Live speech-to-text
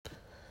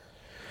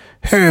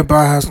Hey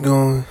everybody, how's it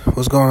going?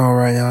 What's going on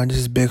right now? This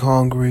is Big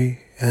Hungry,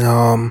 and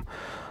I'm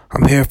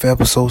here for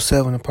episode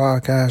 7 of the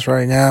podcast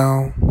right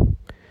now.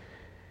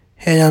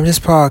 And this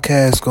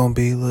podcast is gonna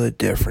be a little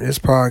different. This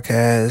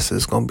podcast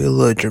is gonna be a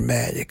little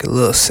dramatic, a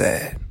little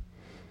sad,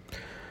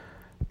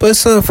 but it's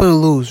something for the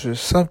losers.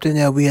 Something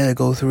that we had to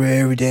go through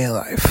every day in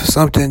life.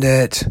 Something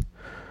that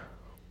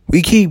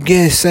we keep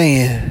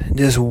saying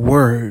this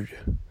word,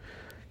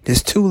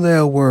 this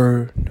 2-letter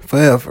word,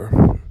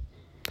 forever.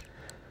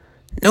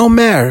 No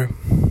matter.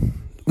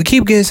 We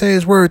keep saying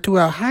this word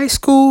throughout high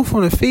school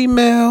from the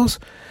females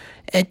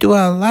and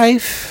throughout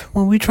life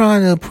when we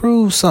trying to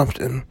prove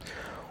something.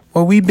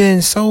 Or we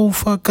been so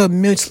fucked up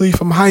mentally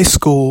from high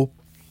school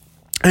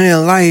and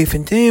in life.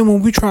 And then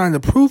when we trying to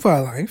prove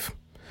our life,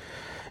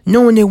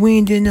 knowing that we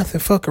ain't did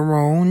nothing fucking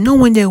wrong,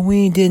 knowing that we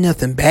ain't did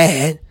nothing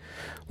bad,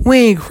 we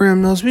ain't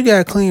criminals, we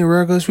got clean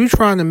records, we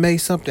trying to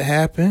make something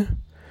happen.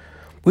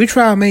 We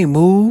try to make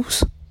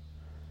moves.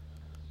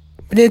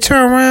 But then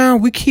turn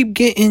around, we keep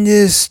getting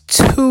this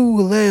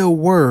 2-letter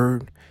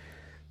word,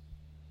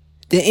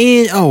 the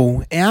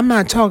N-O. And I'm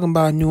not talking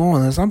about New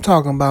Orleans. I'm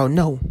talking about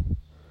no.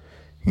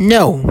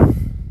 No.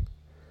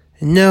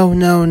 No.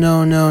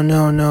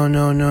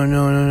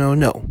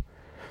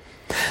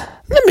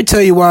 Let me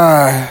tell you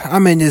why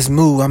I'm in this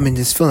mood. I'm in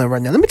this feeling right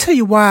now. Let me tell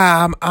you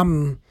why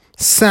I'm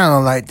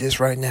sounding like this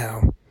right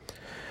now.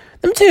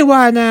 Let me tell you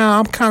why now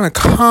I'm kind of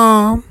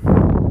calm.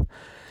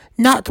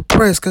 Not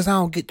depressed, because I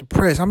don't get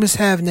depressed. I'm just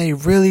having a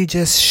really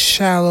just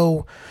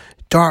shallow,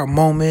 dark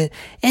moment.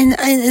 And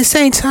at the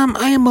same time,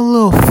 I am a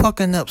little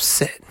fucking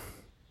upset.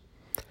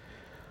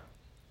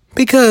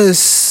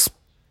 Because,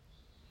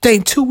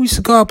 2 weeks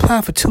ago, I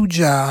applied for 2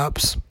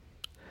 jobs.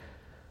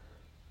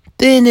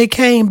 Then they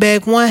came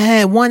back. One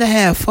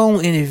had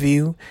phone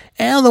interview.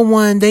 And the other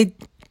one, they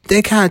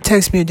kind of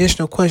text me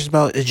additional questions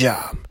about the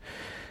job.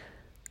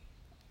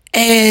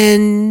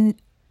 And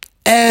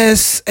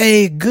as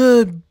a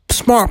good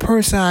smart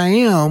person I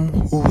am,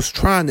 who's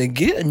trying to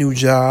get a new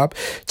job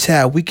to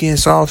have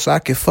weekends off so I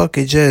can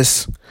fucking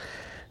just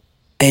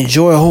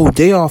enjoy a whole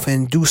day off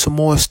and do some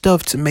more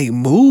stuff to make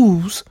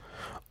moves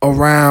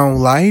around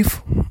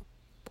life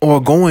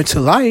or going to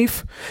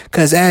life.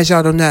 Because as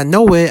y'all do not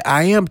know it,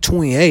 I am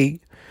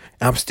 28.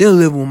 I'm still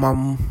living with my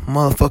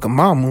motherfucking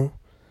mama.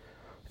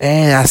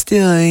 And I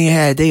still ain't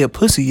had a day of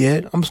pussy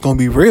yet. I'm just gonna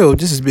be real.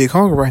 This is Big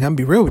Hunger right now. I'm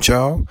gonna be real with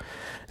y'all.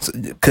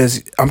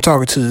 Because I'm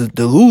talking to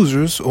the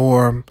losers,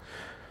 or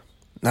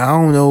I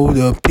don't know,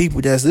 the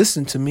people that's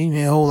listening to me,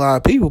 man, a whole lot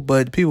of people,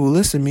 but the people who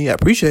listen to me, I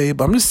appreciate it.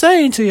 But I'm just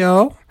saying to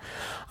y'all,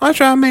 I'm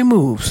trying to make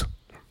moves.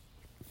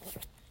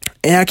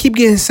 And I keep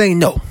saying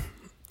no.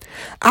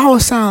 I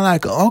would sound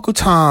like an Uncle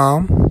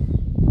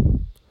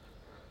Tom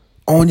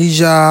on these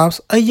jobs,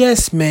 a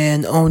yes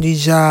man on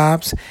these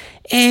jobs,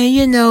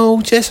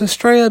 and, just a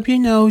straight up,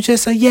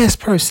 just a yes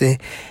person,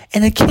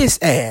 and a kiss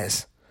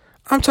ass.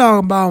 I'm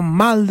talking about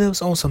my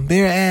lips on some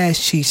bare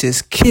ass cheeks,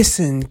 just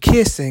kissing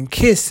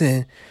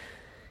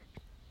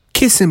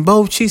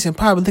both cheeks and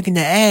probably licking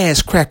the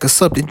ass crack or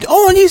something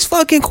on these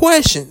fucking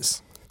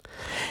questions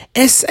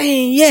and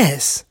saying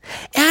yes.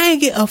 And I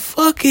ain't get a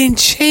fucking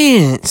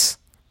chance.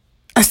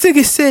 I still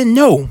get said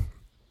no.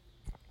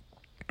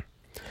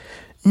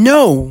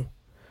 No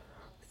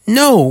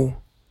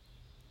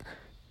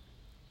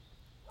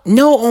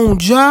on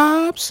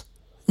jobs,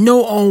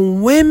 no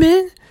on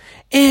women.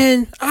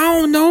 And I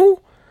don't know,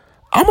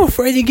 I'm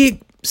afraid to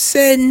get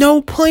said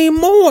no plenty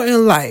more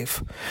in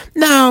life.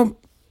 Now,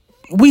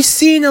 we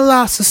seen a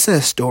lot of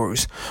success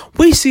stories.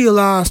 We see a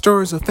lot of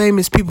stories of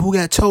famous people who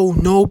got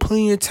told no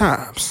plenty of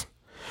times.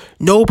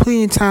 No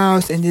plenty of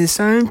times, and at the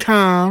same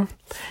time,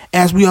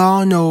 as we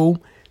all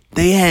know,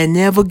 they had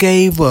never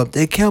gave up.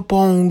 They kept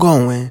on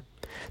going.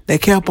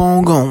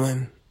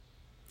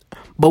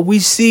 But we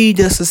see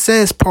the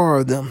success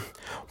part of them.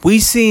 We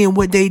seeing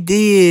what they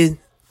did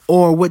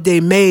or what they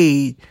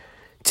made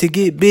to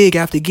get big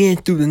after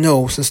getting through the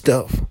nose and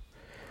stuff.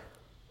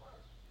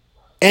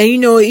 And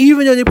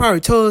even though they probably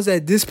told us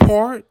that this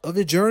part of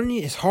the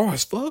journey is hard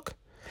as fuck,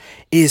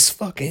 it's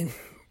fucking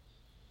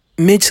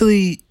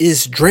mentally,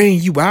 it's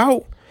draining you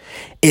out,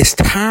 it's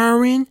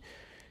tiring,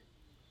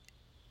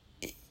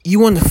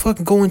 you want to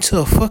fucking go into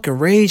a fucking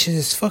rage and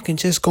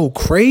just go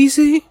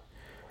crazy.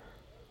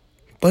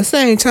 But at the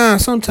same time,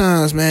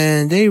 sometimes,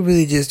 man, they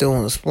really just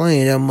don't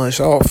explain that much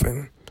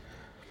often.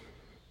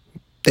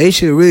 They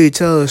should really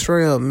tell us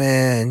straight up,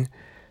 man,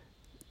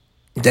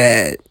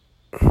 that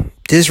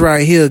this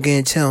right here,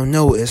 again, tell them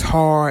no, is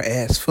hard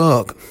as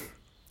fuck.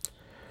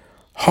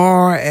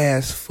 Hard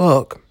as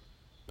fuck.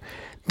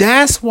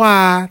 That's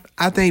why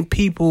I think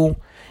people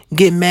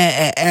get mad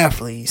at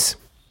athletes,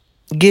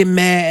 get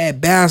mad at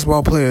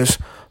basketball players,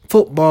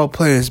 football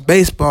players,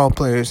 baseball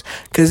players.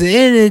 Because at the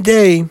end of the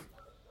day,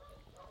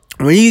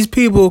 when these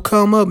people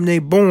come up and they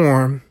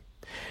born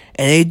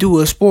and they do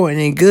a sport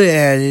and they good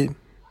at it,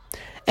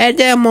 at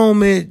that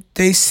moment,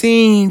 they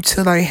seem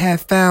to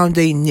have found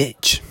a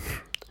niche.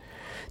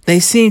 They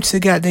seem to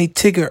got their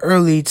ticket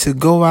early to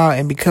go out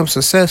and become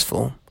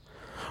successful.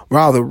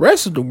 While the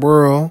rest of the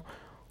world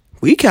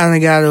we kind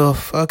of gotta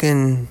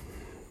fucking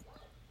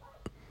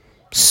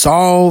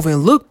solve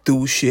and look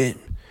through shit.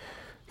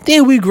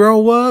 Then we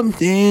grow up.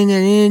 Then at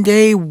the end of the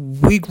day,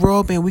 we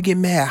grow up and we get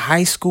mad at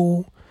high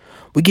school.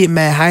 We get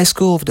mad at high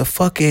school of the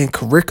fucking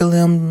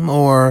curriculum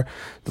or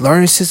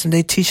learning system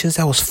they teach us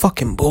that was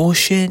fucking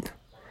bullshit.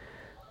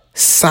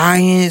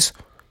 Science,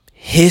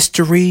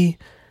 history,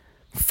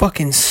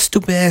 fucking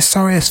stupid ass,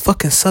 sorry ass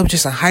fucking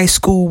subjects in high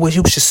school, which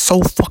it was just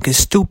so fucking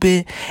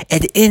stupid.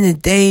 At the end of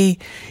the day,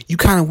 you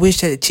kind of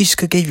wish that the teachers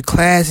could give you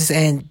classes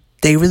and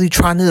they really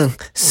trying to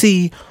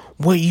see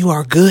what you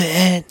are good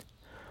at.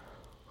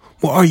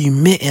 What are you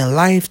meant in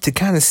life to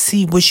kind of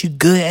see what you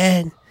good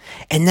at?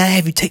 And not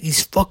have you take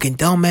these fucking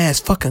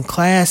dumbass fucking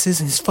classes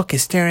and these fucking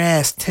staring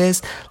ass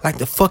tests like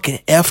the fucking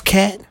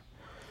FCAT.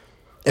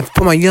 And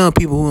for my young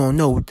people who don't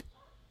know,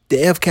 the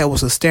FCAT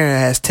was a staring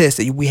ass test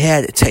that we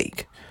had to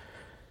take.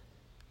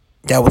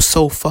 That was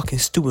so fucking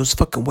stupid. It was a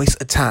fucking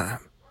waste of time.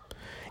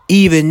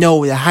 Even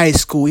though the high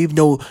school, even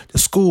though the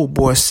school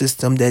board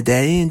system, that at the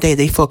end of the day,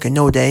 they fucking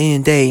know that at the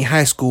end of the day in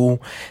high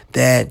school,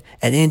 that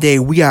at the end of the day,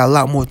 we got a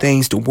lot more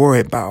things to worry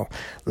about.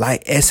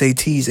 Like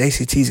SATs,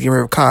 ACTs, getting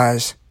rid of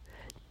college.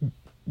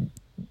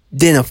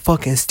 Than a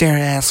fucking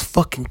staring ass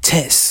fucking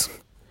test.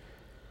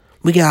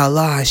 We got a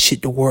lot of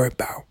shit to worry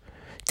about.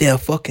 They're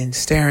fucking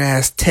staring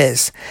ass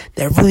tests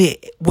that really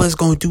was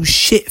gonna do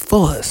shit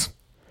for us.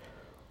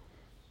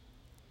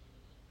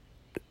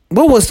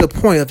 What was the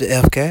point of the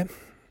FCAT?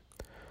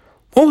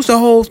 What was the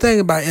whole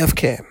thing about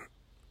FCAT?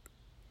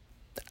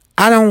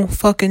 I don't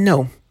fucking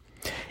know.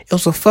 It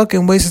was a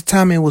fucking waste of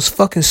time and it was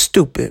fucking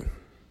stupid.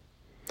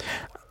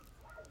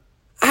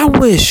 I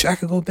wish I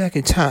could go back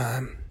in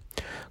time.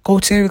 Go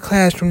to every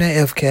class from that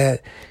FCAT,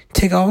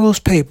 take all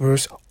those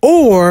papers,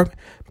 or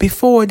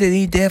before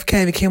the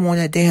FCAT became on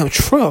that damn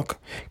truck,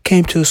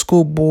 came to the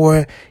school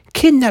board,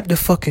 kidnapped the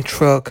fucking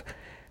truck,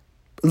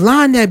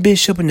 line that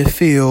bitch up in the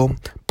field,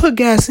 put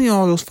gasoline on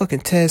all those fucking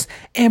tests,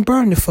 and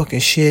burn the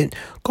fucking shit.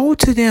 Go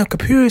to the damn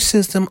computer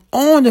system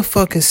on the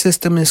fucking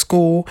system in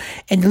school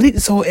and delete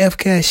this whole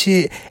FCAT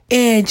shit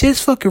and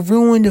just fucking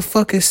ruin the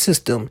fucking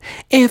system.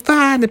 And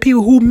find the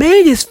people who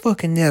made this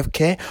fucking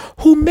FCAT,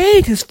 who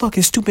made this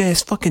fucking stupid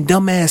ass fucking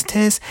dumb ass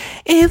test,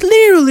 and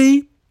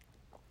literally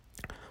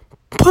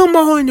put them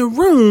all in the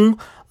room,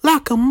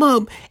 lock them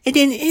up, and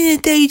then in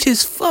the day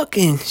just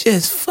fucking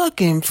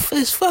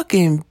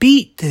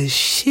beat the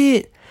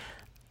shit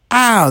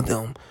out of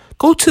them.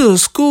 Go to the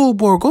school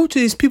board. Go to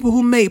these people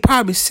who make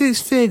probably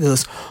 6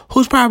 figures,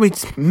 who's probably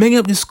making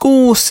up the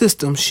school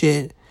system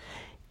shit,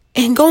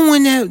 and go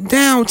in that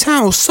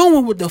downtown,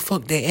 somewhere what the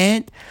fuck they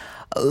at,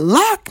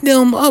 lock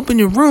them up in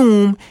the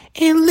room,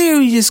 and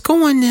literally just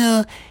go in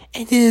there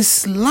and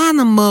just line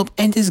them up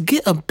and just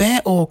get a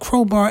bat or a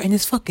crowbar and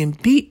just fucking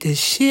beat the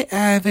shit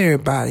out of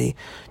everybody.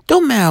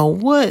 Don't matter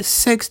what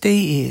sex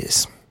they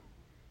is.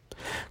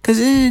 Because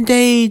at the end of the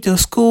day, the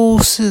school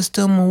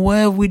system or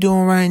whatever we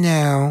doing right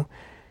now,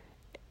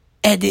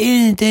 at the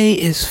end of the day,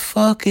 is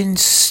fucking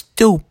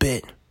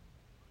stupid.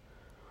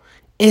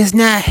 It's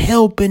not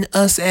helping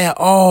us at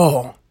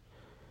all.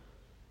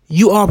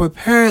 You are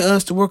preparing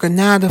us to work a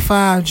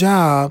 9-to-5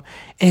 job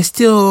and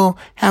still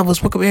have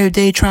us wake up every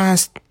day trying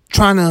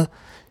to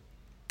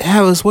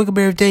have us wake up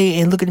every day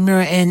and look in the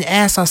mirror and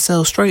ask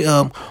ourselves straight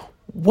up,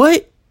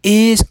 what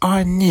is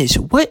our niche?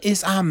 What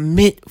is our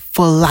meant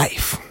for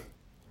life?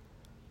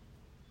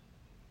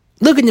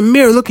 Look in the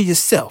mirror, look at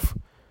yourself.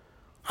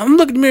 I'm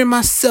looking in the mirror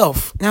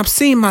myself, and I'm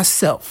seeing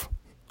myself.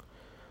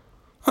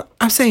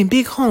 I'm saying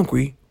Big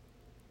Hungry,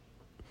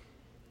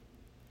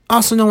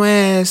 also known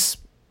as,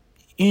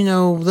 the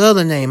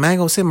other name. I ain't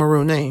gonna say my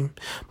real name,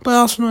 but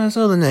also known as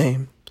the other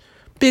name.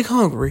 Big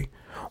Hungry.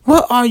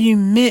 What are you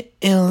meant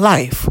in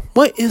life?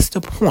 What is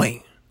the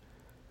point?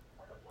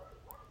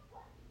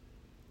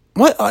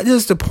 What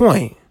is the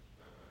point?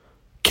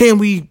 Can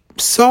we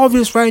solve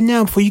this right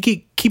now before you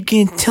keep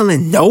getting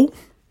telling no?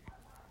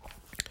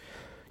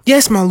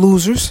 Yes, my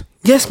losers.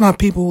 Yes, my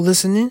people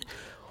listening.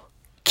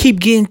 Keep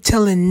getting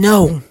telling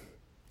no.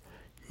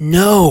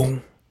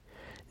 No.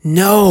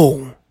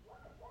 No.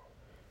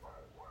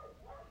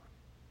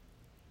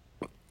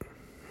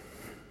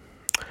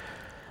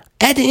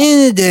 At the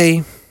end of the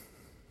day,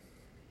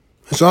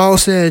 it's all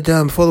said and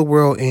done before the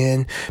world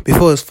ends,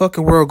 before this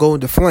fucking world go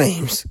into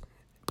flames.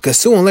 Because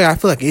sooner or later, I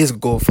feel like it is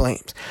going to go in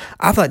flames.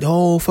 I feel like the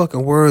whole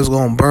fucking world is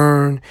going to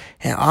burn.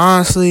 And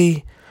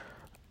honestly,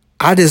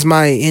 I just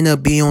might end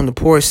up being on the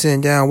porch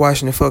sitting down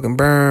watching the fucking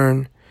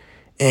burn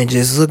and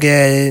just look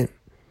at it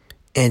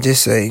and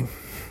just say,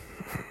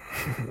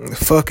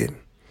 fuck it.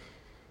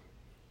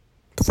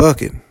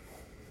 Fuck it.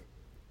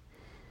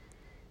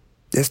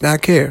 Just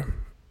not care.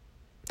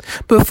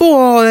 But before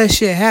all that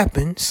shit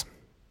happens,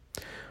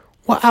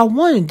 what I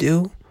want to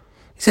do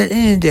is at the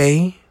end of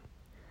the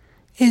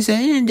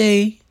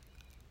day,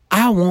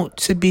 I want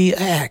to be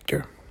an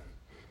actor.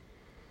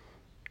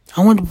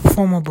 I want to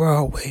perform on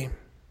Broadway.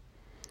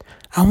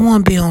 I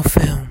want to be on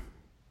film.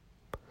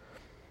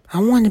 I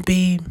want to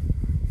be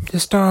the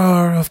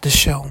star of the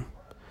show.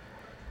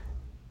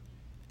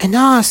 And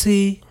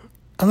honestly,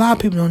 a lot of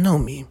people don't know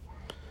me.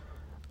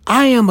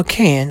 I am a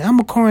can. I'm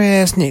a corny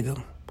ass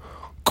nigga.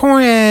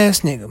 Corny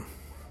ass nigga.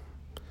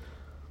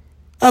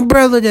 A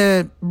brother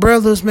that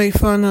brothers make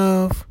fun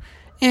of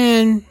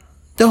and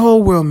the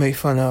whole world make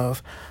fun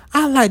of.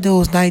 I like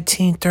those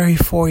 1930,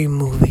 40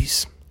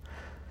 movies.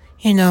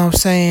 You know what I'm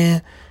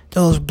saying?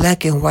 Those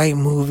black and white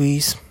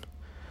movies.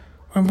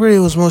 When really it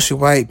was mostly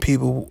white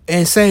people. And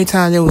at the same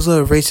time, there was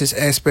little racist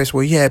aspects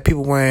where you had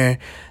people wearing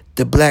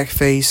the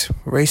blackface,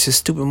 racist,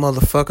 stupid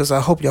motherfuckers. I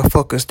hope y'all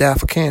fuckers die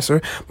for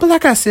cancer. But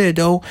like I said,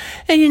 though,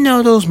 and you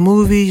know, those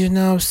movies, you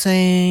know what I'm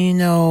saying?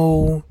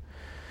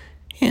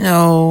 You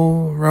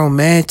know,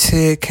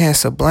 romantic,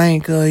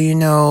 Casablanca, you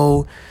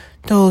know,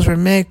 those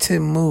romantic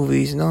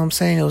movies, you know what I'm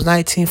saying? Those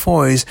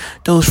 1940s,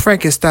 those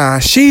Frankenstein,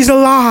 she's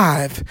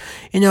alive,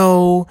 you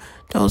know,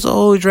 those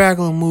old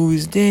Dracula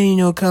movies. Then, you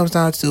know, it comes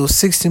down to those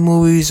 60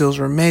 movies, those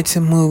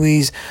romantic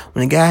movies,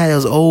 when the guy had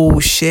those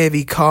old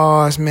Chevy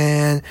cars,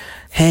 man,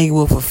 hanging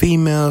with a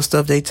female,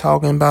 stuff they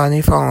talking about, and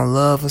they fall in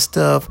love and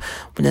stuff,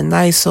 with a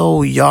nice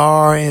old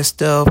yard and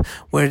stuff,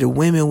 where the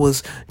women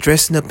was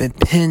dressing up in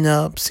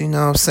pinups, you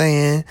know what I'm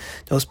saying?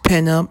 Those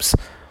pinups.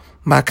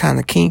 My kind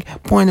of kink,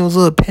 pointing those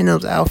little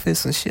pinups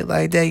outfits and shit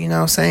like that, you know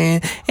what I'm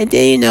saying? And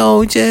then,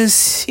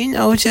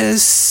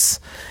 just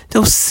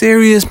those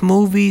serious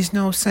movies, you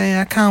know what I'm saying?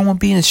 I kind of want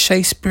to be in a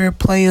Shakespeare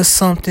play or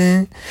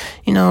something,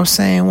 you know what I'm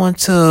saying? Want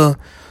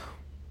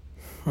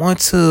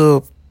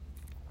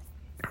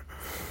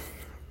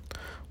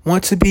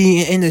to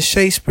be in the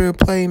Shakespeare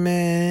play,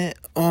 man.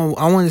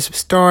 I want to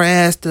star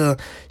as the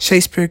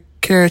Shakespeare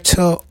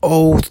character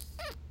Othello.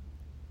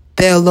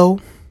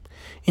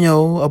 You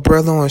know, a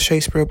brother on a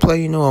Shakespeare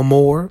play, you know, a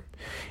Moor,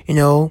 you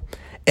know,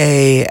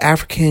 a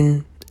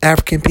African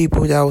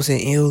people that was in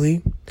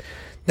Italy,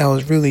 that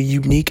was really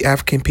unique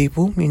African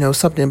people, you know,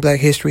 something in Black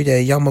history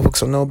that y'all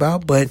motherfuckers don't know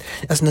about, but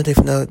that's another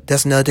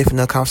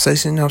different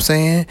conversation, you know what I'm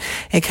saying?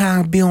 And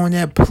kind of be on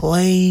that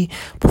play,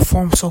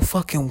 perform so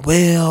fucking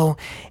well,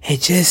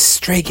 and just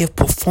straight give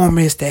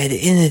performance that at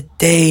the end of the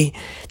day,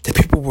 the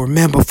people will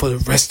remember for the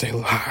rest of their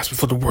lives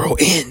before the world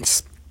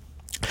ends,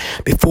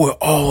 before it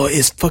all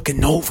is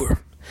fucking over.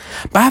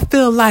 But I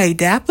feel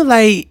like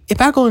if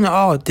I go in the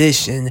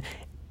audition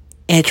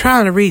and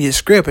trying to read the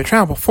script and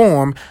trying to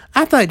perform,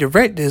 I feel like the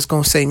director is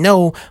going to say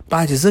no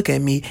by just looking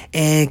at me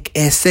and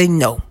say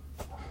no.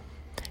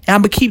 And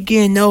I'm going to keep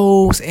getting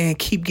no's, and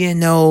then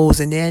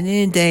at the end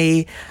of the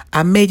day,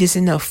 I may just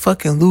end up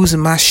fucking losing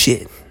my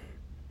shit.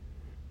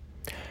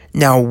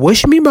 Now,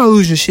 what you mean by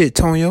losing shit,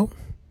 Tonyo?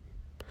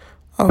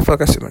 Oh,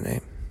 fuck, I said my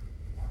name.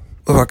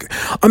 Oh, fuck.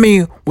 I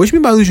mean, what you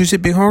mean by losing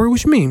shit, Big Hungry?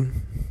 What you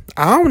mean?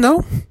 I don't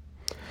know.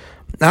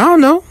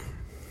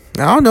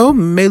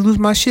 May lose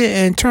my shit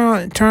and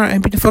turn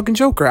and be the fucking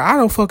Joker. I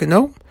don't fucking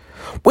know.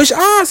 Which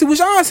honestly,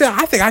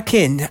 I think I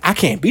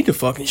can't be the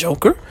fucking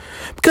Joker.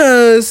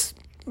 Because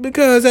at the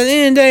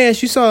end of the day,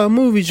 as you saw in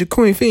movies,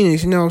 Joaquin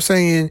Phoenix, you know what I'm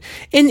saying?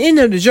 In the end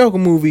of the Joker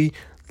movie,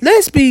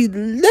 let's be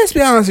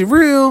honestly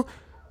real.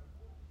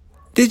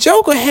 The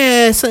Joker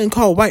had something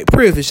called white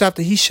privilege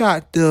after he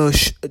shot the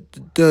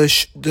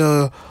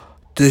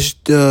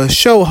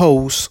show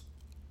host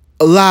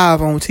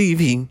alive on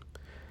TV.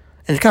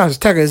 And the cops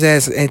attacked his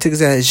ass and took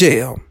his ass to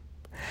jail.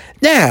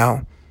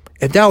 Now,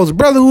 if that was a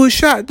brother who had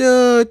shot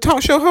the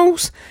talk show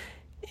host,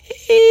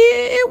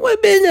 it would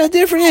have been a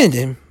different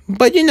ending.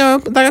 But, you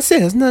know, like I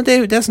said, that's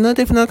another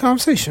day for another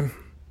conversation.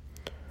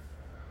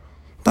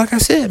 Like I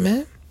said,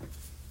 man,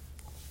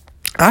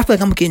 I feel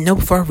like I'm going to get no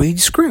before I read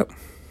the script.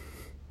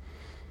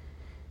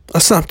 Or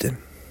something.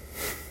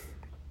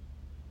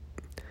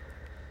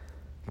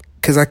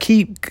 Because I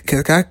feel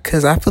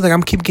like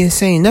I'm keep getting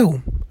saying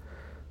no.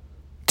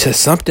 Till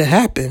something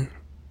happen,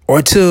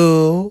 or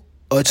till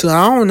I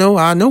don't know.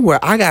 I know where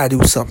I gotta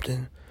do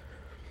something.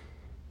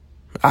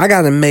 I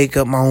gotta make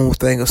up my own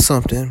thing or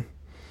something,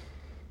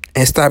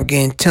 and stop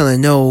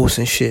telling no's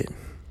and shit.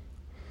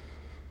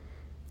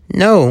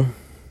 No.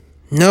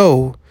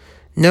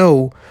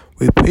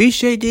 We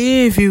appreciate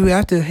the interview.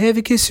 After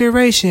heavy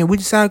consideration, we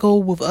decided to go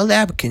with other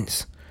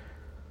applicants.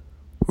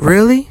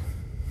 Really?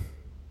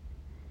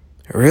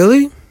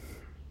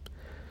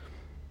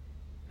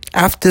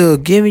 After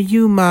giving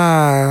you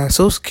my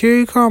social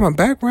security card, my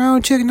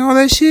background check and all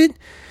that shit,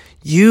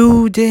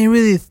 you didn't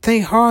really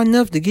think hard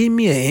enough to give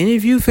me an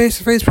interview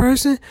face-to-face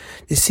person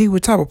to see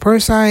what type of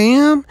person I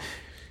am?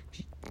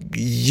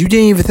 You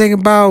didn't even think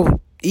about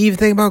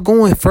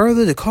going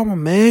further to call my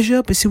manager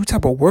up and see what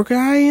type of worker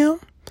I am?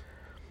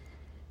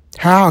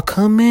 How I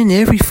come in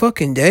every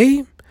fucking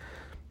day,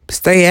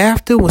 stay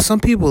after when some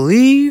people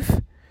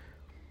leave,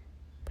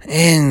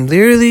 and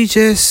literally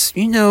just,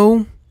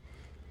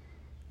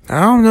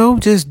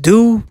 just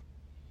do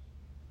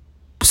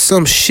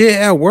some shit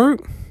at work.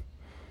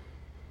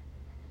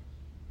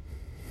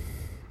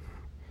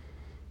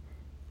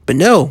 But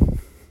no,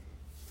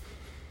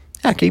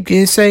 I keep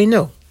getting say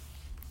no.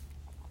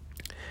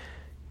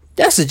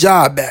 That's the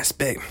job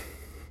aspect.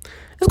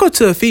 Let's go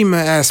to the female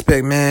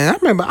aspect, man. I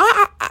remember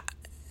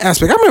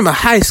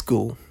high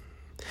school.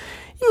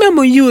 You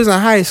remember when you was in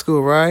high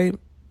school, right?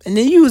 And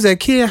then you was a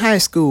kid in high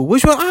school,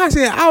 which was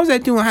honestly, I was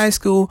that dude in high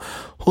school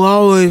who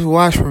always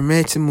watched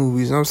romantic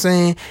movies, you know what I'm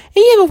saying? And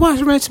you ever watch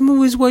romantic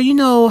movies where you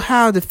know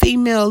how the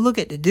female look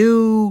at the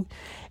dude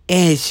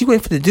and she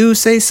wait for the dude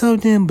to say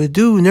something, but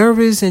dude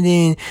nervous and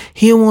then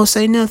he don't want to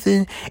say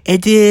nothing.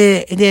 And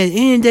then at the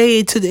end of the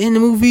day, to the end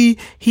of the movie,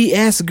 he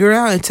asks the girl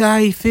out and tell how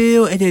he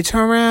feel, and then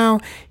turn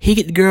around, he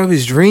get the girl of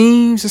his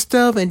dreams and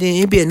stuff, and then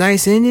it'd be a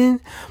nice ending.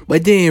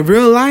 But then in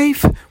real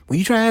life, when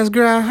you try to ask a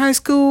girl out of high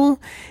school,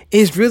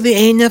 it really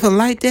ain't nothing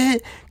like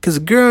that. Cause a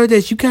girl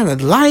that you kind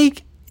of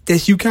like,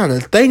 that you kind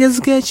of think is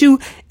looking at you,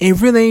 and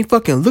really ain't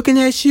fucking looking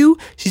at you.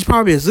 She's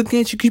probably just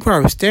looking at you, keep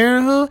probably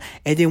staring at her.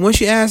 And then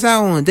once you ask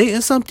out on a date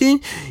or something,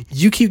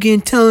 you keep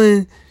getting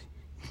telling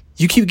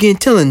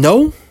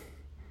no,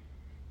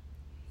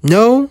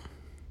 no,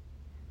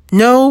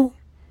 no,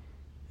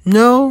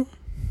 no,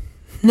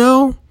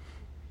 no,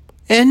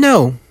 and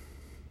no.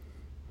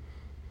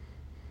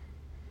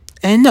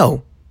 And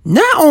no.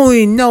 Not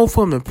only no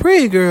from the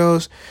pretty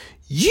girls,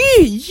 you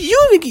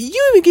even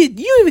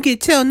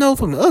get tell no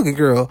from the ugly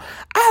girl.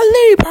 I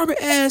literally probably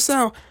asked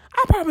out.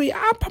 I probably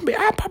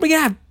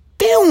got a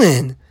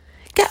feeling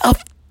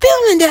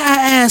that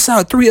I asked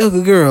out 3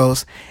 ugly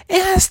girls,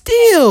 and I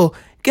still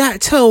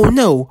got told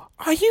no.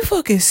 Are you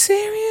fucking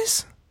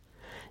serious?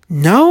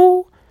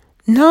 No.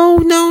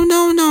 I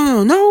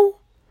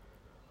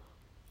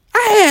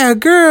had a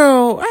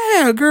girl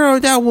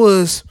that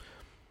was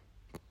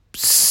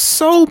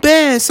so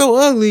bad, so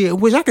ugly,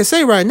 which I can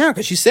say right now,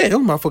 because she said, oh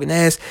my fucking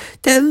ass,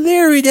 that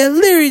literally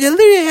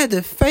had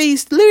the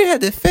face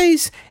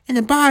and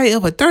the body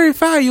of a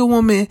 35-year-old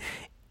woman,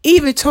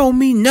 even told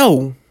me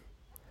no.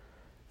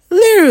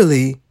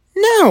 Literally,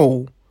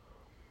 no.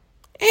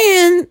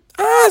 And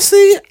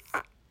honestly,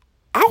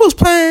 I was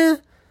planning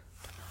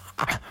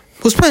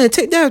to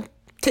take that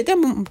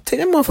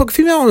motherfucking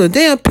female on a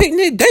damn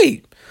picnic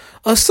date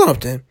or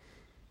something.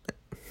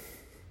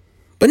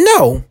 But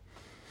no.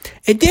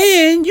 And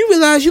then you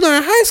realize you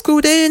learn in high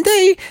school day and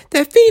day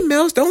that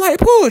females don't like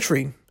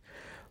poetry.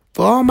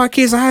 For all my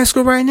kids in high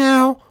school right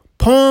now,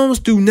 poems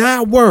do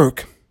not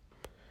work.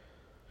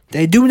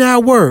 They do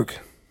not work.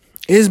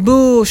 It's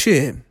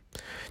bullshit.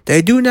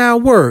 They do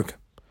not work.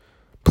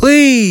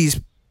 Please,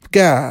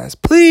 guys,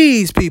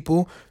 please,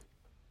 people,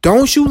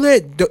 don't you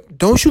let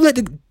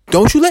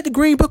the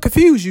green book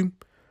confuse you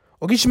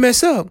or get you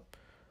messed up.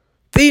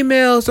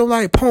 Females don't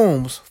like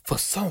poems for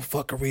some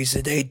fucking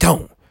reason. They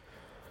don't.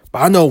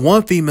 But I know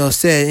one female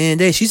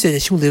said, and she said that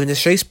she was living in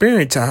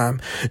Shakespearean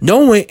time.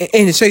 Knowing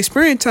in the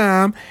Shakespearean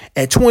time,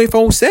 at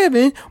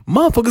 24/7,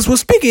 motherfuckers was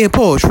speaking in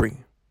poetry.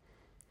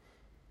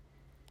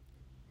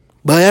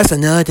 But that's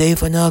another day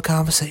for another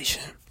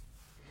conversation.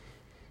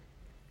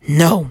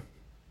 No.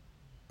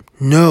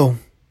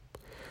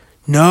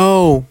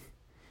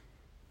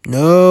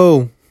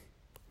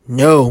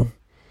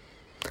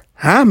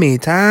 How many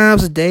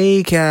times a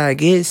day can I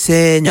get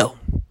said no?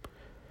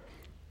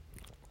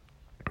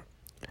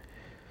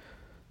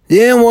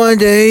 Then one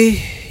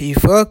day, you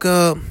fuck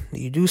up,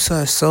 you do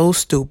something so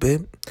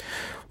stupid,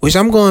 which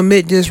I'm going to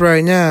admit this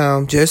right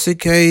now, just in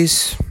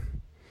case,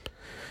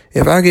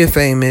 if I get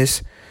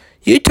famous,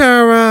 you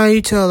turn around,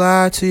 you tell a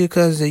lie to your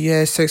cousin that you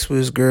had sex with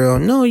this girl.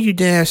 No, you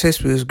didn't have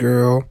sex with this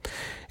girl.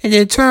 And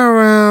then turn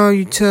around,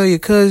 you tell your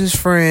cousin's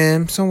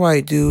friend, some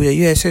white dude, that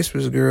you had sex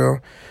with this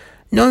girl.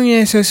 No, you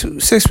had sex with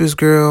this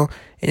girl.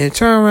 And then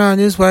turn around,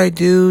 this white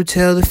dude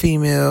tell the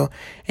female.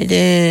 And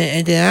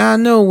then I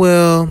know,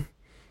 well,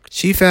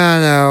 she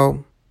found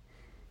out,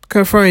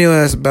 confront your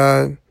ass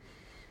about it.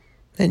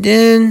 And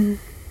then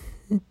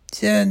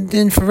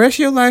for the rest of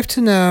your life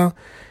to now,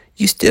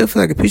 you still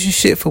feel like a piece of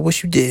shit for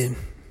what you did.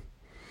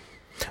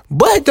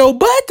 But though,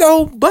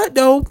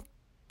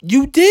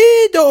 you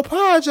did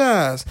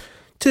apologize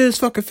to this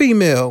fucking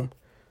female.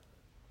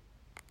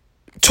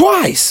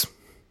 Twice.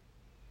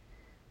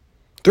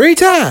 3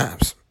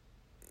 times.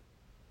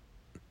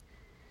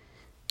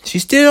 She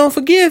still don't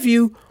forgive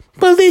you,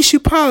 but at least you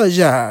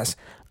apologize.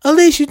 At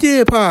least you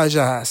did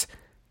apologize.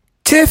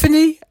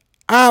 Tiffany,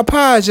 I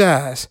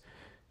apologize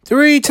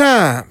 3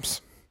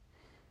 times.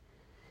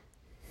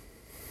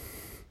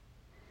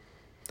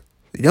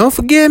 You don't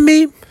forgive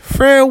me,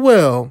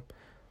 farewell.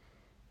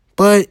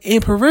 But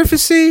in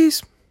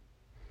parentheses,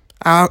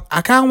 I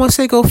kind of want to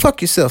say go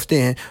fuck yourself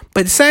then.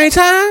 But at the same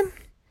time,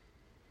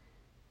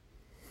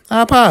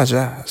 I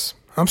apologize.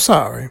 I'm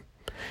sorry.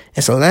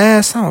 It's the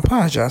last time I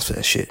apologize for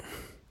that shit.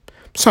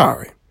 I'm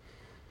sorry.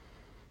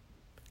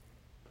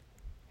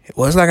 It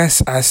was like I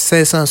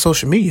said something on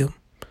social media,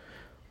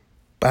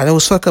 but I know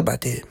what's fuck up I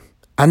did.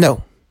 I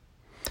know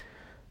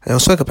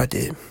what's fuck up I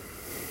did.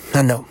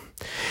 I know.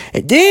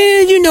 And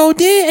then,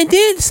 at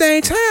the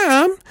same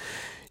time,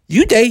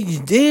 you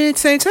date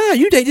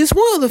this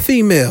one other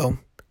female.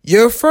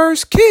 Your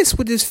first kiss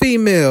with this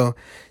female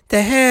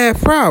that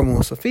had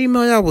problems. A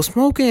female that was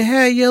smoking and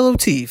had yellow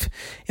teeth.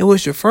 It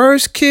was your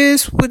first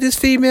kiss with this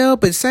female,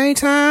 but at the same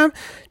time,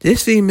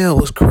 this female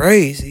was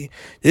crazy.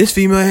 This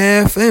female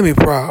had family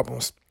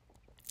problems.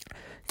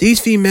 these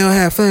females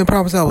had family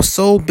problems that was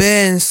so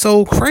bad and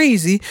so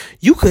crazy,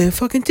 you couldn't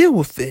fucking deal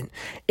with it.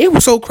 It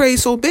was so crazy,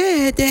 so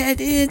bad that at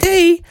the end of the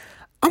day,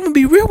 I'm gonna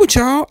be real with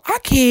y'all. I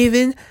can't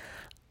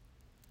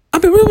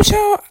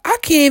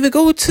even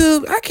go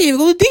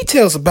to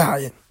details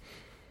about it.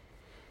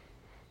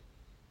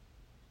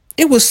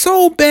 It was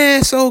so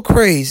bad, so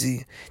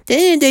crazy. At the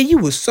end of the day, you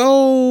was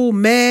so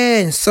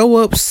mad and so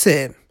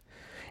upset.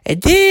 And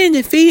then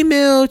the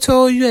female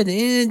told you at the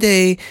end of the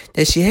day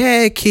that she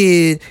had a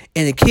kid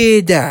and the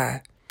kid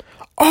died.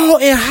 All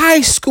in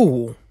high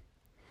school.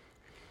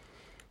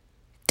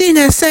 Then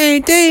that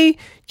same day,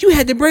 you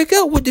had to break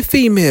up with the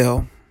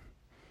female.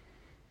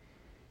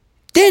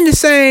 Then the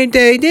same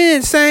day, then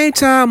at the same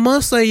time,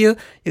 months later,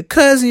 your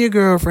cousin, your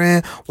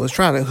girlfriend was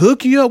trying to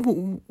hook you up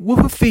with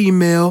a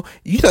female.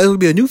 You thought it would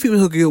be a new female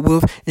to hook you up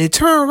with. And then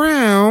turn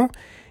around,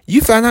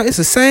 you find out it's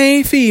the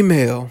same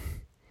female.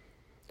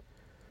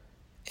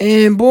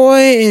 And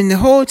boy, and the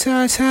whole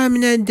time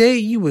in that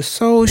date, you was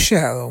so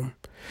shallow.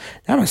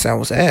 That might sound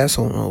was an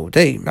asshole on the whole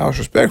date. I was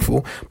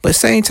respectful. But at the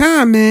same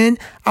time, man,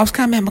 I was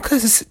kind of mad at my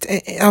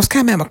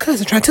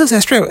cousin. Trying to tell us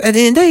that straight. At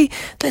the end of the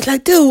day,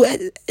 like,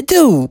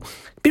 dude.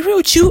 Be real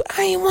with you,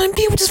 I ain't want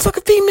to be with this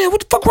fucking female.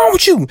 What the fuck wrong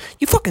with you?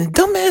 You fucking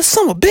dumbass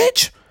son of a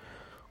bitch.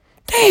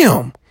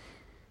 Damn.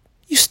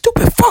 You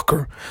stupid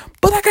fucker.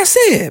 But like I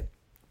said,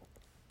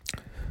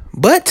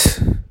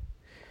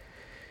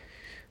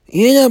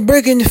 you end up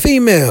breaking up with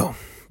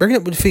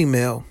the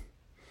female.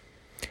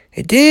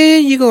 And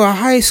then you go to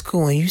high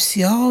school and you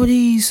see all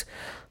these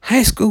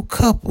high school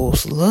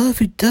couples,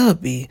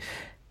 lovey-dovey,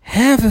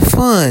 having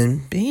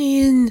fun,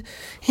 being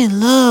in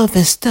love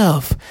and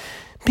stuff.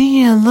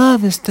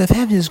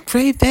 Having this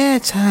great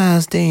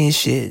Valentine's Day and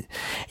shit.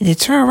 And they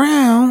turn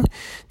around,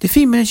 the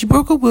female she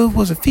broke up with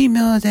was a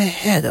female that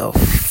had a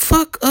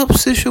fuck up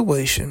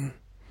situation.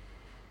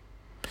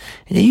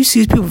 And then you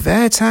see these people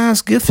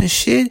Valentine's gifts and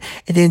shit,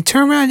 and then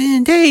turn around at the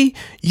end of the day,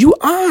 you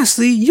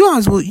honestly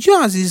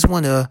just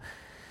want to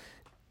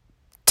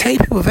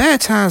take people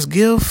Valentine's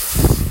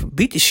gift,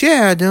 beat the shit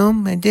out of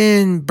them, and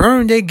then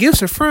burn their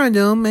gifts in front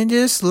of them and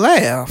just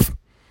laugh.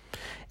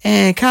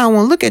 And kind of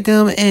want to look at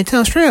them and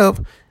tell straight up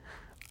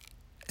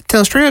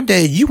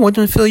that you want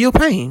them to feel your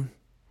pain.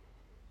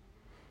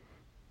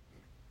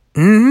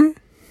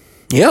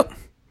 Yep.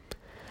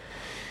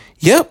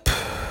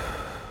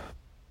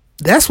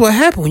 That's what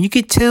happened when you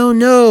get tell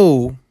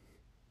no.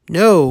 And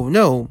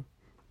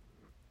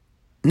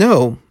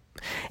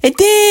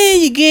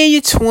then you get in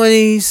your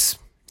 20s.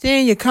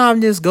 Then your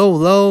confidence go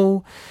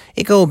low.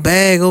 It go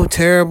bad, go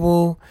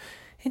terrible.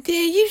 And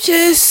then you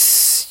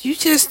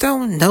just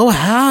don't know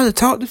how to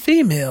talk to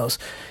females.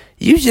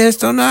 You just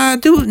don't know how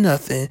to do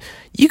nothing.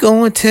 You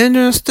go on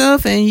Tinder and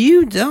stuff and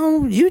you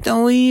don't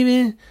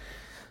even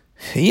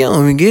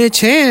get a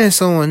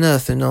chance on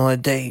nothing on a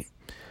date.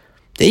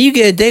 Then you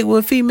get a date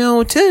with a female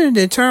on Tinder,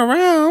 then turn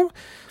around,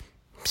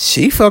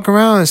 she fuck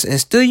around and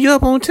stood you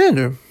up on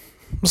Tinder.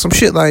 Some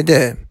shit like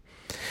that.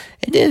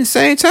 And then at the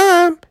same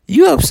time,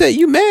 you upset,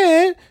 you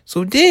mad,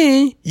 so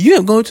then you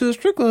up going to the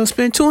strip club and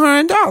spend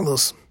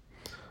 $200.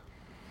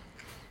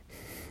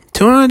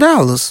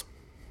 $200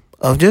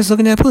 of just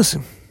looking at pussy.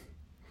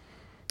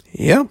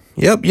 Yep.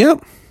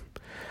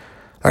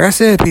 Like I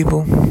said,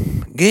 people,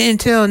 getting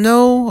tell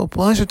no a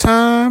bunch of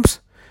times,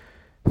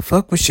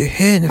 fuck with your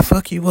head and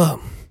fuck you up.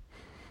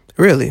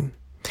 Really.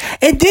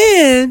 And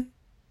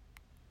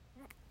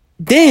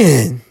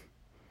then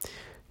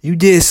you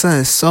did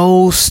something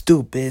so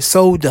stupid,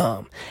 so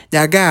dumb.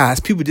 Now, guys,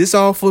 people, this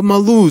all for my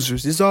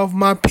losers. This all for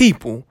my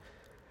people.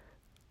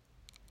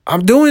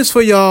 I'm doing this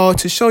for y'all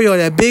to show y'all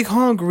that Big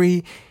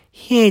Hungry,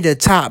 he ain't the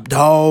top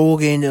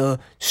dog in the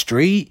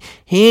street.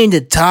 He ain't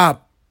the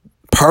top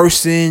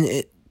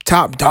person,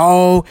 top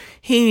dog.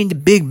 He ain't the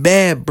big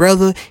bad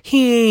brother.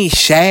 He ain't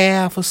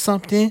Shaft or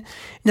something. You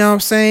know what I'm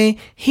saying?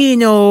 He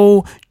ain't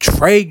no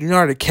Drake,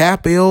 Leonardo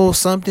DiCaprio or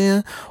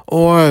something.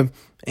 Or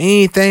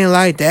anything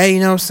like that. You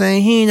know what I'm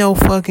saying? He ain't no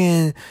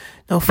fucking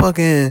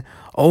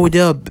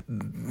Odell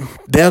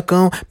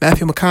Beckham,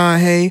 Matthew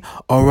McConaughey.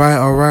 All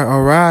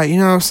right. You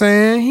know what I'm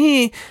saying?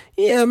 He ain't,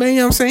 yeah, man, you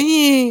know what I'm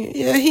saying?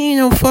 He ain't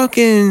no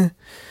fucking,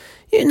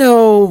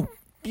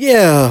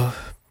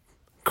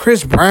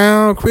 Chris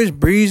Brown, Chris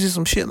Breezy,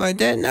 some shit like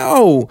that.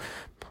 No.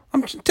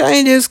 I'm telling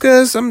you this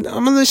because I'm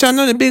going to let y'all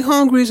know that Big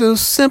Hungry is a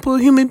simple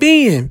human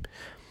being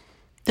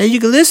that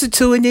you can listen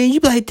to and then you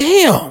be like,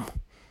 damn.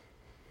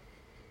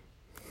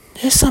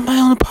 There's somebody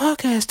on the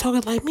podcast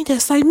talking like me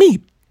that's like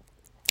me.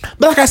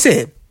 But like I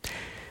said,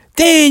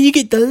 then you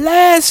get the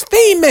last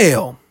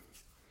female.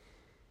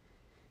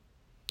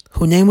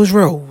 Her name was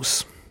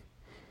Rose.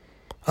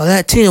 A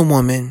Latina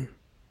woman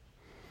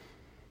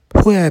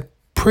who had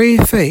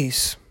pretty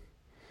face.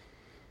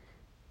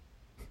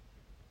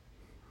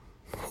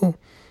 Who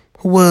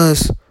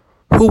was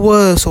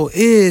or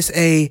is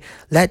a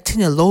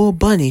Latina Lola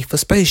Bunny for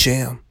Space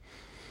Jam.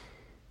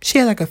 She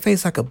had like a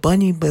face like a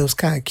bunny, but it was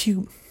kind of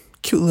cute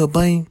little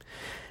bunny,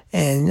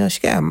 and it was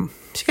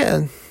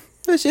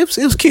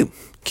cute.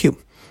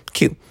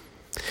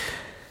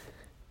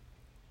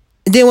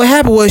 And then what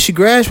happened was she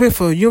graduated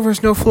from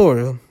University of North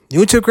Florida. You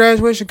went to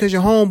graduation because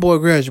your homeboy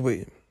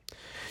graduated.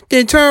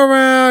 Then turn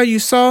around, you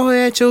saw her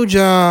at your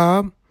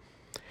job.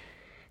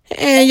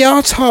 And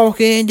y'all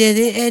talking,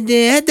 and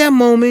then at that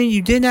moment,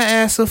 you did not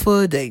ask her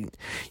for a date.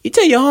 You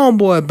tell your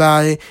homeboy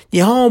about it.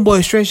 Your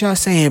homeboy straight out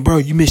saying, bro,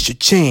 you missed your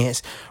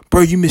chance.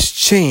 Bro, you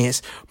missed your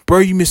chance. Bro,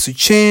 you missed your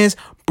chance.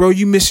 Bro,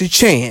 you missed your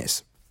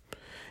chance.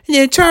 And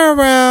then turn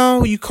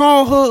around, you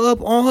call her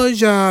up on her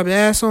job,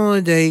 ask her on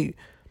a date.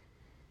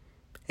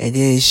 And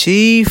then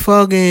she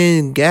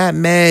fucking got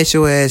mad at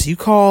your ass. You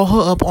call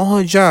her up on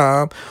her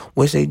job,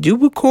 which they do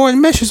record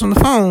messages on the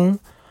phone,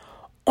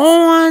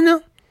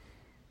 on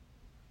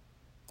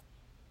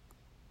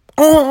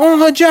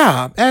her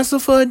job, ask her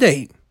for a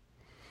date.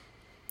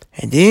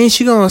 And then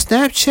she go on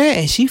Snapchat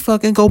and she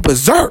fucking go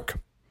berserk.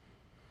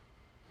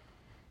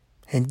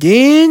 And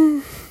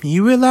then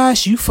you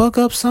realize you fuck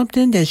up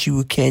something that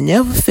you can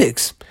never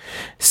fix.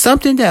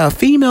 Something that a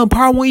female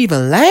probably won't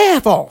even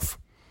laugh off.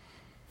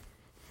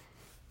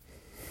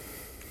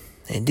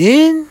 And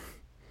then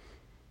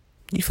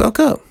you fuck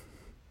up.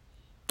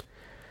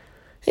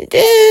 And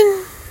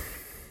then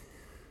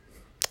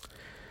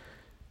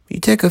you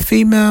take a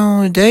female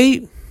on a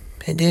date.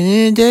 And then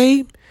in a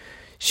date,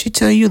 she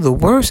tell you the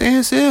worst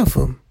answer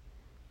ever.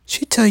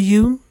 She tell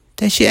you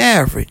that she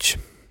average.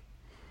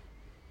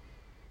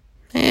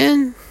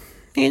 And,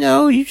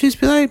 you just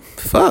be like,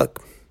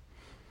 fuck.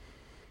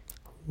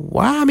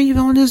 Why am I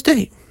even on this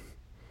date?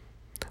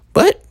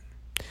 But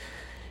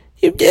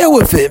you deal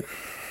with it.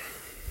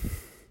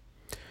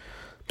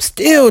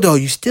 Still, though,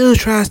 you still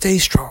try to stay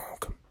strong.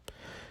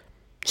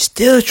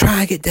 Still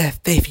try to get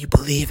that faith you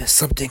believe that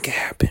something can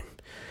happen.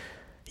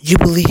 You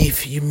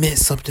believe you meant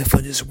something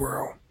for this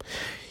world.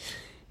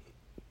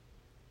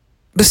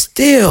 But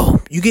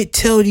still, you get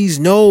told these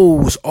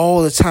no's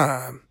all the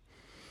time.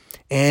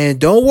 And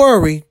don't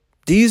worry,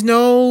 these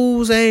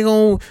no's ain't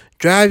gonna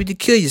drive you to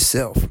kill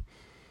yourself.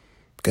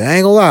 Cause I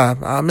ain't gonna lie,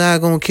 I'm not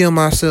gonna kill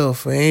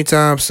myself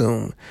anytime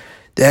soon.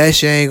 That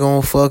shit ain't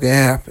gonna fucking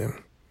happen.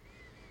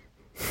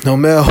 No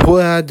matter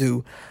what I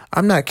do,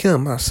 I'm not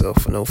killing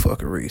myself for no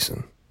fucking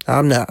reason.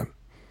 I'm not.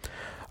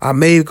 I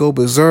may go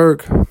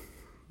berserk,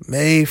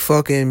 may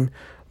fucking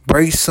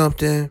break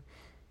something,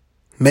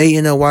 may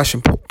end up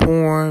watching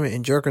porn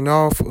and jerking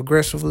off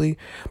aggressively.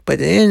 But at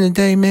the end of the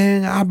day,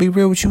 man, I'll be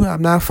real with you,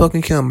 I'm not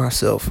fucking killing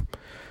myself.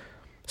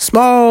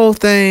 Small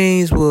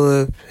things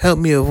would help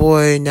me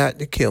avoid not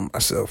to kill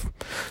myself.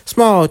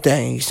 Small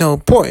things,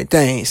 important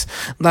things.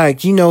 Like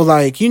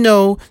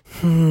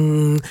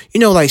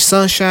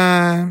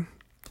Sunshine,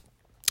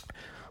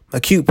 a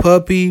cute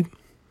puppy,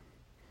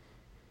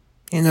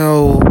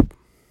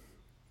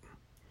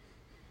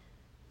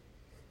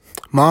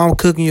 mom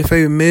cooking your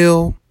favorite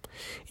meal.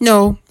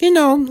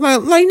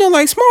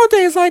 Like small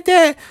things like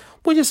that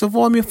would just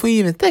avoid me from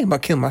even thinking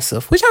about killing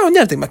myself, which I don't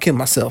never think about killing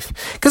myself.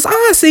 Because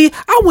honestly,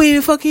 I wouldn't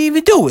even fucking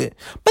even do it.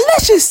 But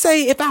let's just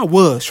say if I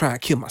was trying to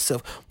kill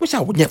myself, which I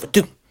would never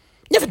do.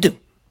 Never do.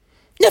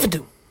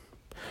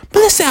 But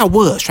let's say I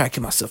was trying to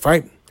kill myself,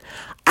 right?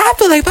 I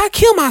feel like if I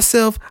kill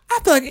myself, I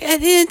feel like at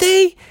the end of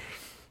the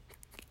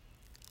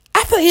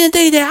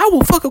day, that I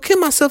will fucking kill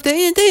myself. At the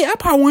end of the day, I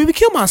probably won't even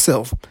kill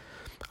myself.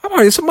 I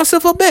probably set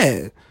myself up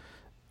bad.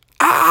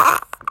 I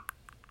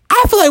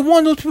feel like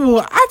one of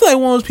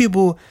those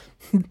people.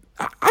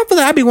 I feel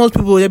like I'd be one of those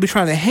people that be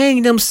trying to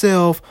hang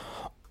themselves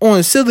on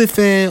a ceiling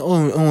fan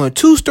on a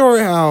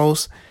 2-story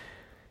house,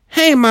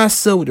 hang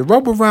myself with the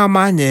rope around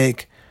my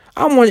neck.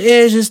 I'm on the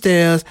edge of the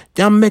stairs.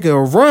 Then I'm making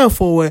a run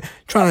for it,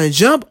 trying to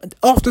jump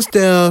off the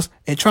stairs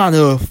and trying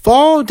to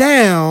fall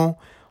down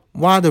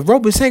while the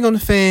rope is hanging on the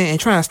fan and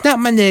trying to snap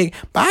my neck.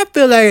 But I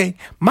feel like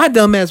my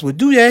dumb ass would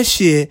do that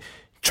shit,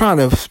 trying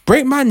to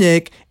break my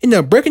neck, end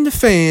up breaking the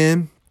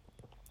fan,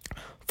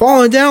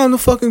 falling down on the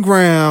fucking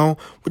ground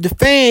with the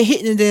fan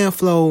hitting the damn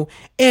floor,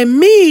 and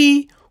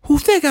me, who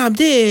think I'm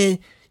dead,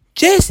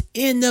 just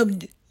end up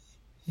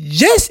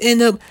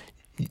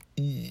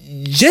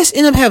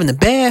having a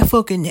bad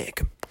fucking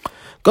neck.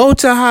 Go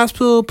to the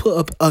hospital,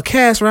 put a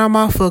cast around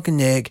my fucking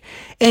neck,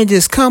 and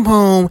just come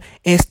home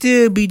and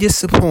still be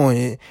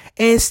disappointed.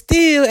 And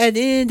still, at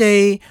the end of the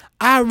day,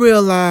 I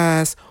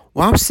realize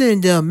while I'm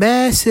sitting there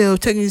mad as hell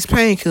taking these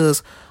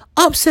painkillers,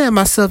 upsetting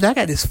myself that I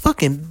got this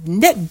fucking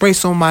neck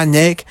brace on my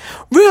neck,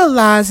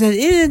 realizing at the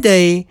end of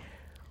the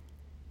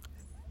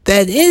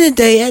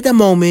day, at the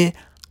moment,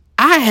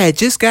 I had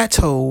just got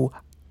told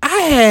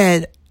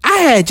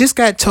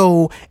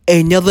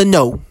another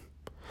no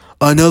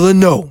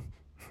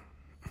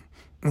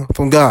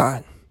from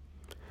God.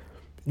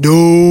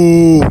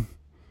 No,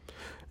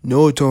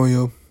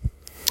 Antonio.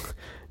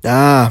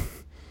 Nah,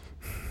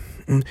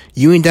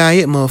 you ain't died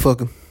yet,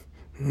 motherfucker.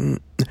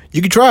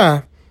 You can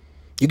try,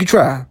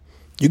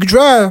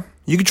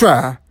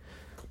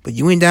 but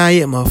you ain't dying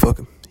yet,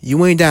 motherfucker.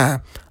 You ain't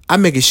dying.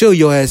 I'm making sure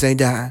your ass ain't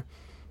dying.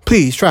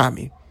 Please try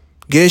me.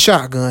 Get a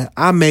shotgun.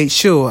 I make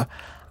sure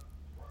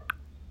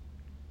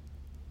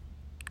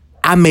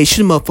the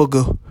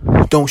motherfucker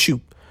don't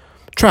shoot.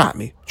 Try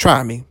me.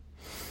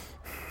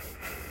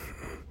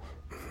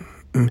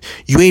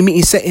 You ain't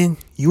meeting Satan.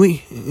 You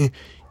ain't.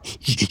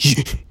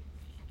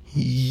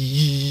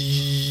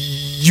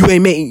 You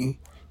ain't making.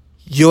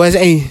 Your ass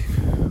ain't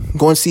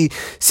going to see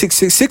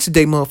 666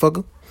 today,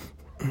 motherfucker.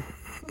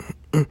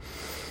 You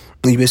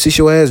better sit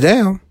your ass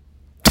down.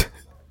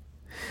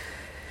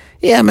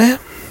 Yeah, man.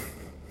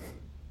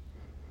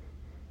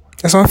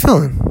 That's how I'm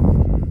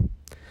feeling.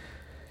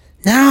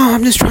 Now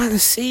I'm just trying to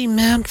see,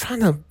 man. I'm trying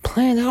to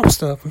plan out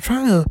stuff. I'm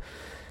trying to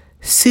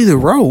see the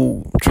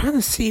road. I'm trying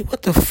to see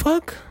what the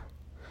fuck.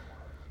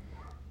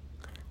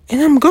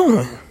 And I'm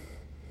going.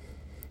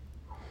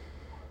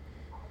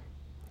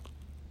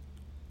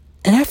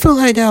 And I feel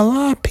like that a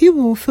lot of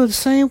people feel the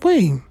same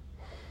way. You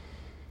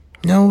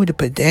know, with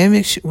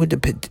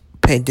the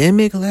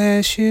pandemic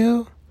last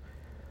year,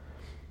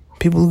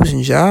 people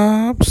losing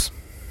jobs,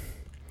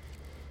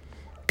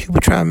 people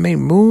trying to make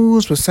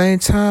moves, but at the same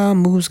time,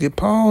 moves get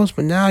paused.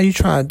 But now you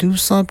trying to do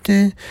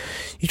something,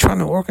 you trying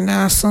to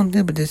organize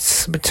something, but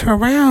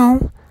turn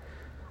around,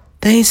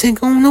 things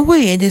ain't going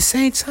away. At the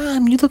same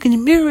time, you look in the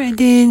mirror and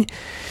then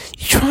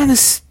you trying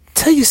to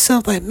tell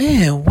yourself, like,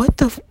 man, what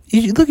the...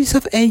 You look at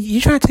yourself and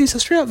you try to tell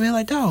yourself straight up, man,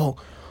 like, dog,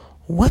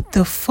 what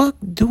the fuck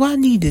do I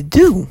need to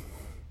do?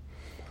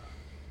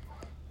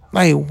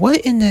 Like, what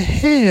in the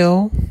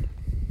hell?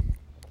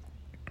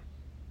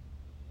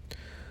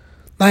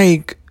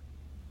 Like,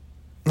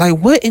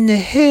 what in the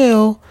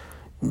hell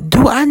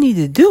do I need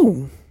to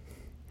do?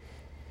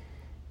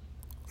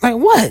 Like,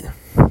 what?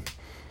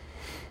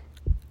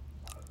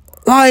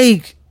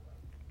 Like,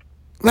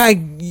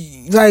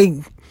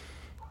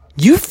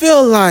 you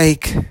feel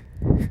like...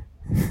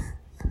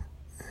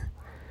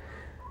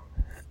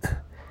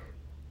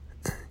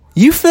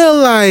 You feel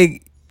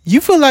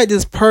like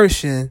this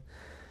person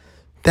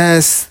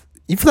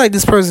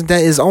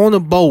that is on a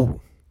boat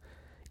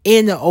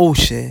in the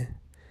ocean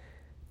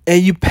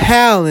and you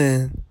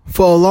paddling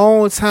for a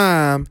long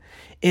time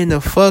in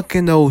the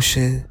fucking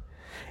ocean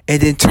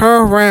and then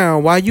turn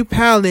around while you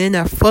paddling in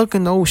that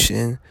fucking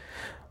ocean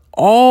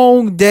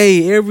all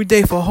day, every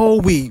day for a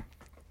whole week.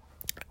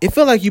 It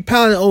feel like you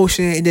paddling the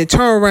ocean and then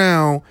turn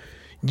around,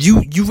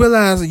 you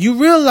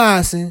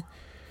realizing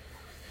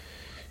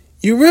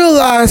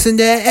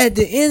that at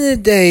the end of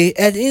the day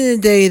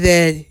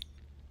that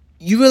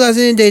you realize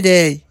at the end of the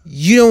day that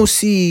you don't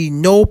see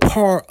no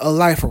part of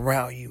life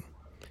around you.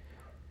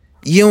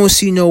 You don't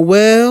see no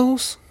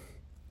whales.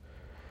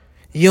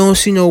 You don't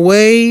see no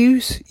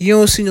waves. You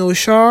don't see no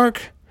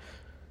shark.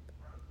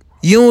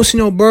 You don't see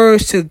no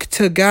birds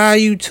to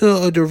guide you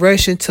to a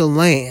direction to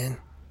land.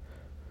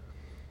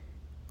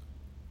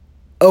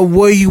 Of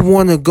where you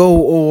want to go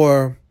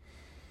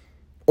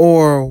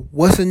or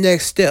what's the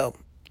next step.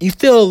 You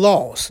feel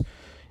lost.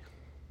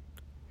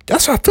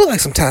 That's what I feel like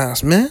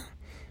sometimes, man.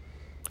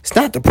 It's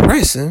not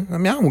depressing. I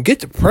mean, I don't get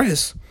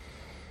depressed.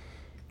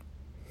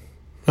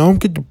 I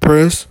don't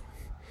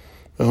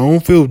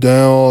feel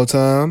down all the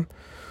time.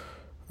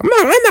 I'm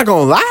not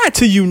gonna lie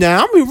to you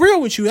now. I'm gonna be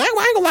real with you. I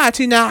ain't gonna lie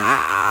to you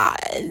now.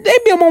 There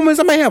be a moments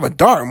I may have a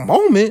dark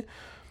moment,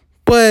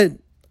 but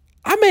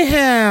I may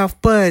have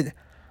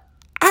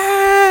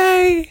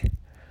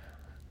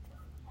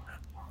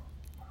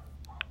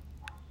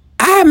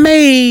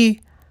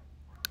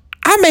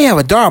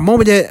a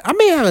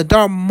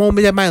dark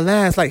moment that might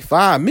last like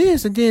 5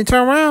 minutes and then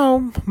turn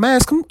around,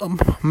 mask come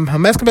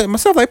back to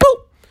myself like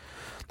poop.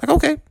 Like,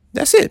 okay,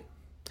 that's it.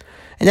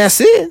 And that's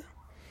it.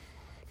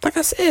 Like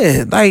I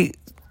said, like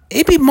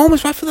it be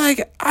moments where I feel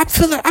like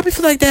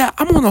that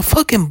I'm on a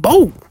fucking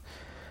boat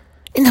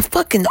in the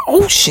fucking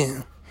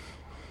ocean.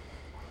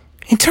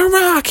 And turn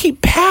around, I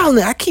keep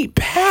paddling, and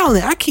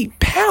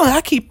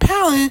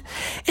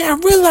I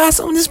realize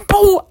on this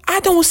boat I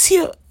don't see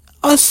an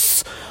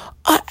ounce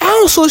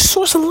or a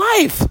source of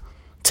life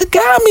to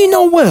guide me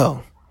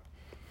nowhere.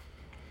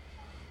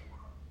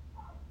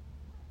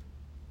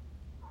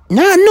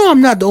 Now I know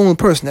I'm not the only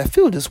person that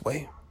feel this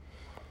way.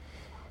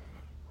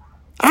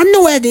 I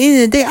know at the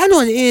end of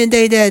the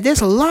day that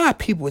there's a lot of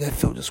people that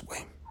feel this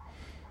way.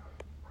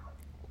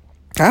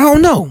 I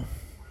don't know.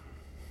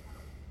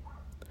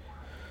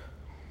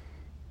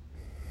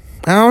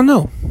 I don't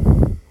know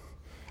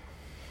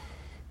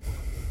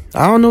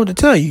what to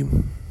tell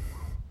you.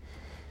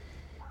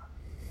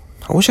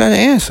 I wish I had the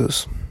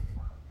answers.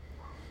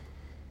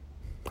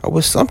 I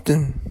wish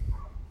something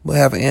would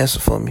have an answer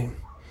for me.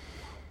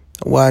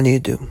 What I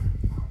need to do.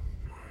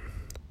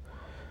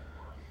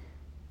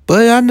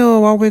 But I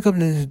know I'll wake up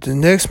the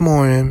next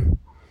morning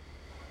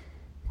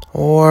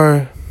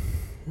or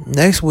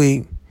next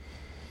week.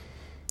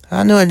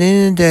 I know at the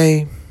end of the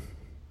day,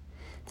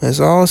 when it's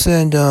all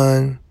said and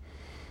done,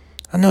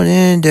 I know at the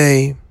end of the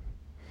day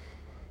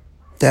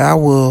that I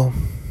will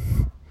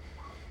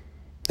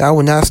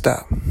not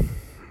stop.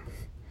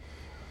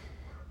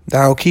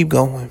 That I will keep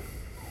going.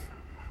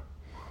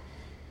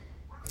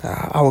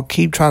 I will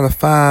keep trying to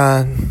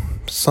find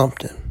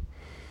something.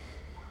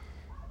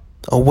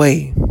 A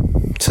way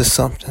to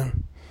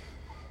something.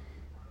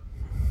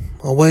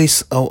 A way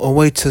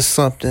to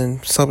something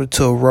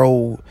to a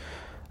road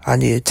I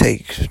need to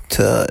take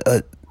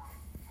to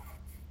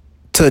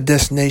a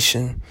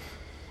destination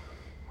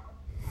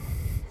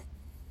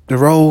The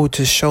road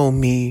to show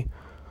me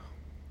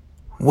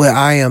what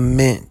I am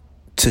meant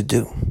to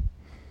do.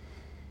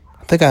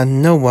 I think I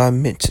know what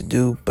I'm meant to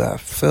do, but I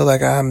feel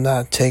like I'm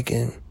not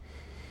taking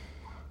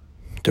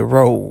the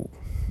road.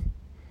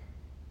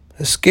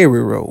 The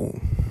scary road.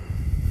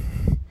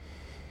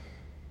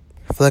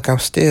 I feel like I'm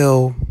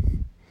still.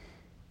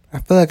 I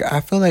feel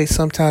like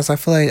sometimes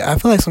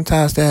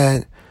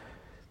that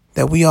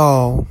we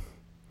all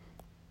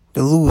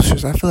the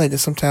losers. I feel like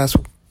sometimes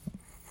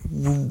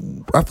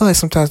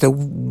that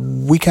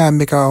we kind of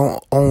make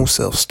our own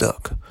self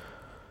stuck.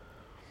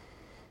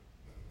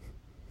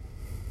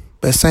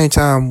 But at the same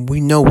time,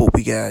 we know what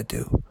we gotta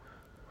do.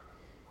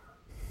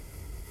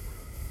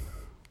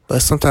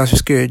 But sometimes we're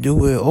scared to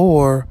do it,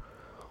 or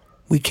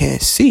we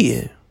can't see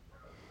it.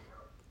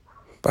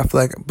 But I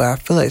feel like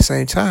at the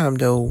same time,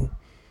 though,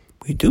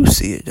 we do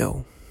see it,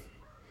 though.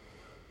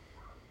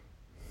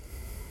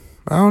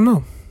 I don't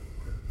know.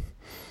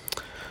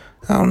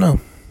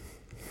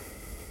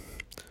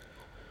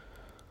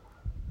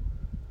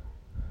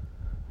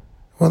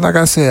 Well, like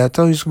I said, I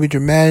told you it's gonna be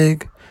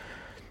dramatic.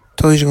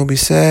 Told you it's gonna be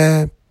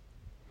sad.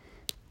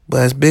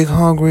 But as Big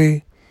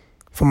Hungry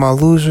for my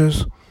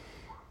losers,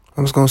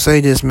 I'm just gonna say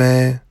this,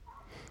 man.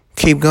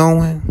 Keep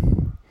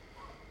going.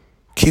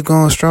 Keep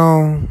going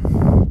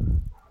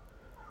strong.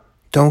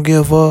 Don't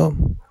give up.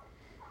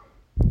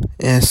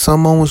 And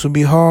some moments will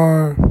be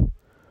hard.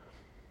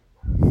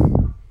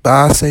 But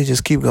I say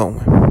just keep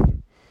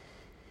going.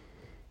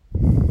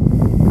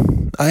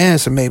 An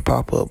answer may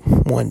pop up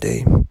one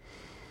day.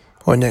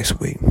 Or next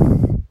week.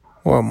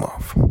 Or a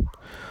month.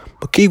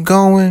 But keep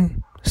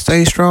going.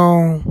 Stay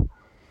strong.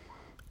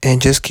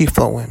 And just keep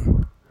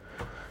flowing.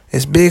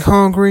 It's Big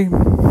Hungry.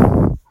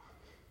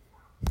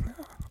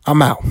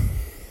 I'm out.